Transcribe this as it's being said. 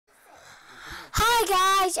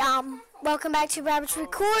Hi guys, welcome back to Rabbits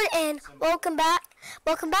Record, and welcome back.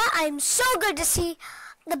 I'm so good to see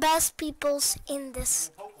the best peoples in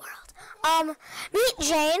this world. Meet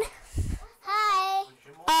Jane.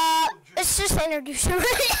 Hi. Let's just introduce her.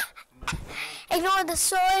 Ignore the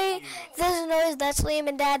story. This noise, that's Liam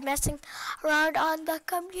and Dad messing around on the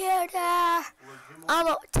computer.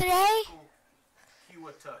 Today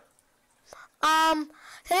we're gonna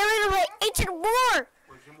play Ancient War.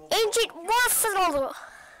 Ancient Warfare.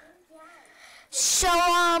 So,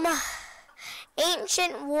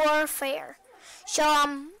 Ancient Warfare. So,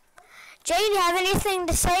 Jane, do you have anything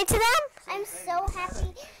to say to them? I'm so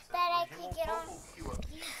happy that I could get on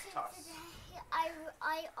YouTube today.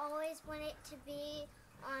 I always wanted to be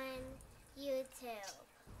on YouTube.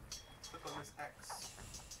 Click on this X.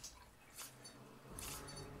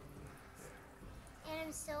 And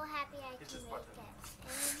I'm so happy I can make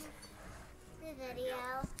it. In the video.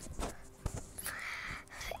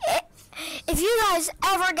 If you guys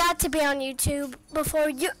ever got to be on YouTube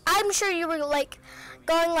before, I'm sure you were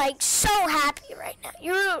going so happy right now.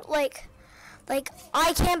 You're like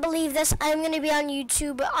I can't believe this. I'm gonna be on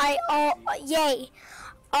YouTube. Yay!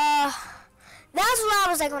 That's what I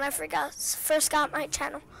was like when I first got my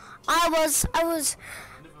channel. I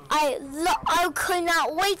could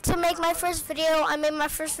not wait to make my first video. I made my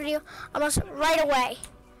first video almost right away.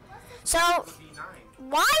 So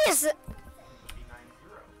why is it?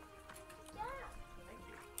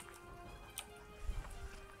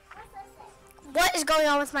 What is going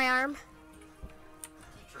on with my arm?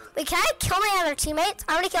 Wait, can I kill my other teammates?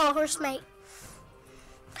 I'm gonna kill a horse mate.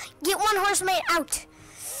 Get one horse mate out.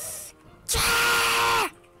 Yeah!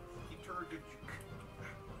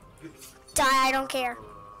 Die, I don't care.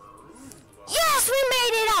 Yes, we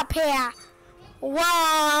made it up here.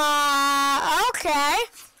 Wow, okay.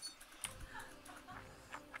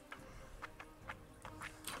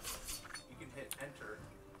 You can hit enter.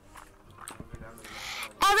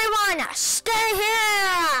 Everyone, stay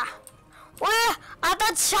here! We're at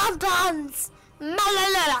the champions!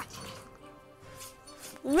 Malalala!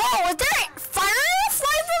 Whoa, is there fire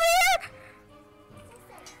flying from here?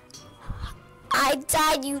 I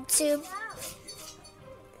died, YouTube.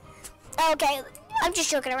 Okay, I'm just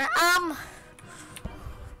joking around.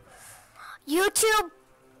 YouTube.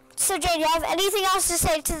 So, Jay, do you have anything else to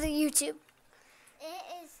say to the YouTube? It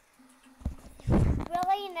is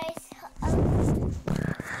really nice.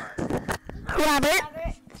 Robert.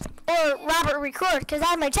 Or Robert Record, because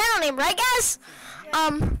that's my channel name, right, guys?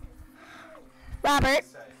 Robert.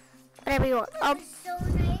 Whatever you want. It's so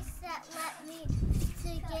nice that let me to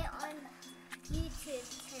get on YouTube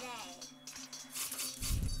today.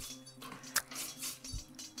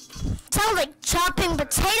 Sounds like chopping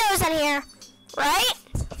potatoes in here, right?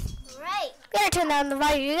 Right. We gotta turn down the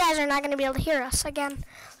volume. You guys are not gonna be able to hear us again,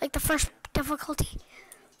 like the first difficulty.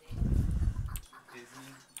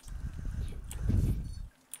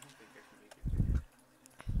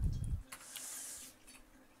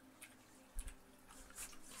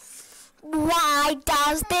 Why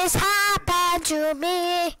does this happen to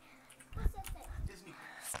me? What's that thing? Disney.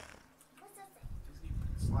 What's that thing? Disney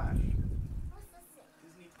slash. What's that thing?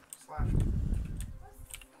 Disney slash.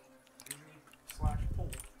 Disney slash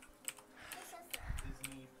Polk. What's that thing?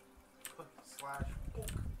 Disney slash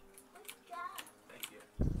Polk. What's that? Thank you.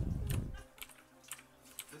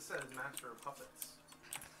 This says Master of Puppets.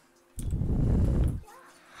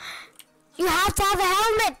 You have to have a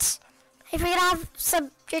helmet. If you're gonna have some,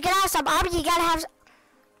 you gotta have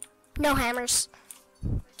no hammers.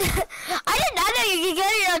 I did not know you could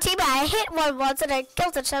get your own team. I hit one once and I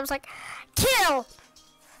killed it. So I was like, kill.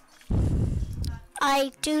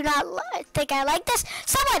 I do not think I like this.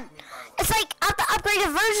 Someone, it's like I'm the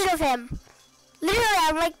upgraded version of him. Literally,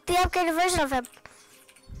 I'm like the upgraded version of him.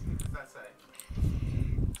 What's that say?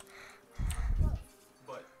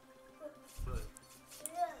 But.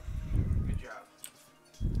 Good job.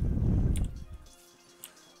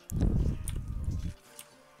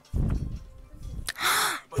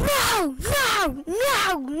 No, no,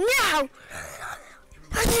 no, no.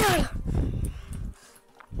 Thank you.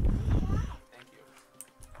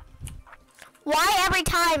 Why every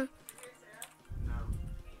time? No.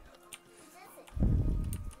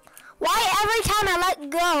 Why every time I let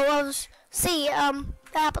go of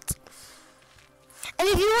that happens? And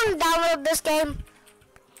if you want to download this game,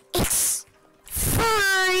 it's free,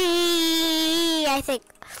 I think.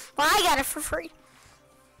 Well, I got it for free.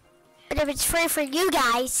 But if it's free for you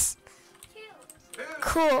guys,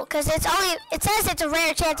 cool, because it says it's a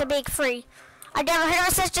rare chance of being free. I've never heard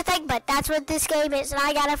of such a thing, but that's what this game is, and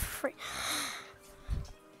I got it for free.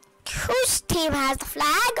 Whose team has the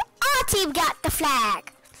flag? Our team got the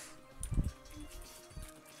flag.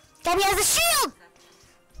 Debbie has a shield.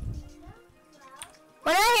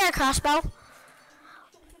 When I hear a crossbow,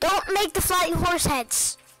 don't make the flying horse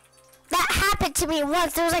heads. That happened to me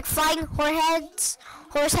once. There was like flying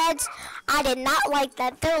horse heads. I did not like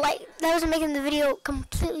that. They're like, that was making the video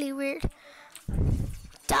completely weird.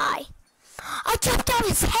 Die. I chopped off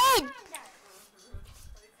his head.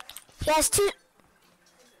 He has two.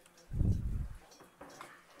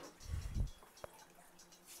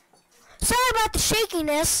 Sorry about the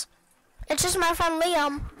shakiness. It's just my friend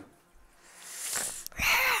Liam.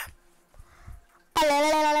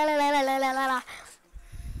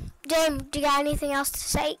 James, do you got anything else to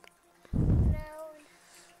say? No.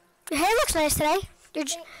 Your hair looks nice today.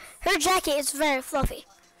 Her jacket is very fluffy.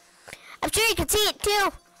 I'm sure you can see it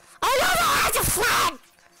too. Oh no, that's a flag!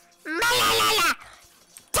 Malalala!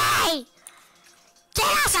 Die!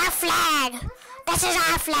 Get us our flag! This is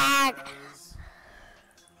our flag!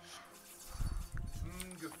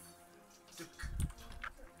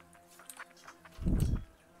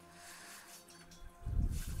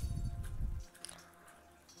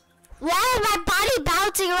 Why is my body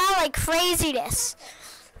bouncing around like craziness?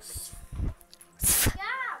 Thank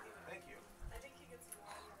you.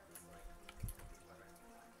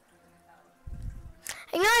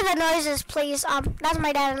 Ignore the noises, please. That's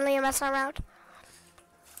my dad and Liam messing around.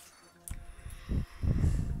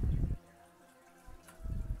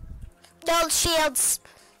 No shields.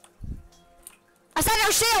 I said no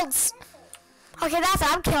shields. Okay, that's it.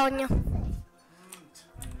 I'm killing you.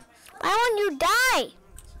 Why won't you die?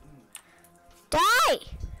 Die.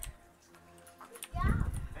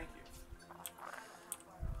 Thank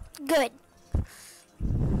you. Good.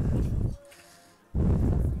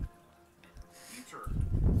 Future.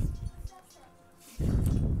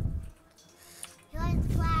 He likes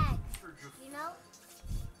flags, you know?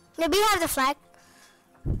 Yeah, we have the flag.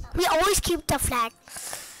 We always keep the flag.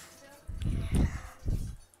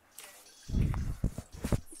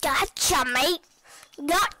 Gotcha, mate.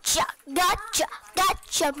 Gotcha, gotcha,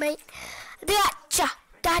 gotcha, mate. Gotcha,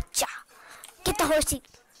 gotcha. Get the horsey.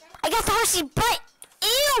 I got the horsey butt.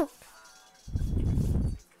 Ew.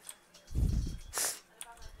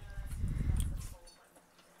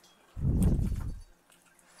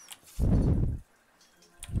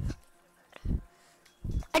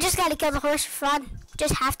 I just gotta kill the horse for fun.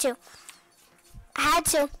 Just have to. I had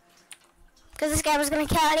to. Because this guy was gonna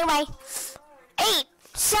kill anyway. 8,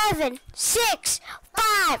 7, 6,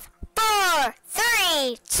 5, 4,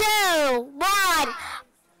 3, 2, 1.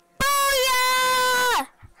 Booyah!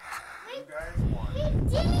 You guys won. He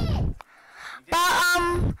did!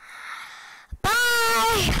 But,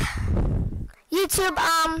 bye! YouTube,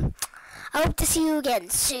 I hope to see you again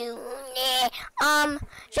soon.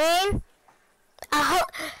 Jane, I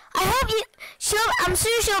hope you, I'm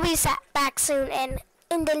sure she'll be back soon and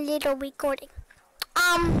in the little recording.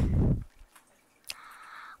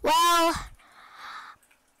 Well,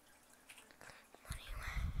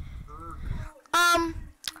 I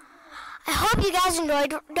hope you guys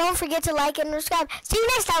enjoyed. Don't forget to like and subscribe. See you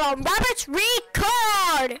next time on Robert's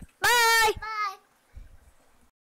Record. Bye. Bye.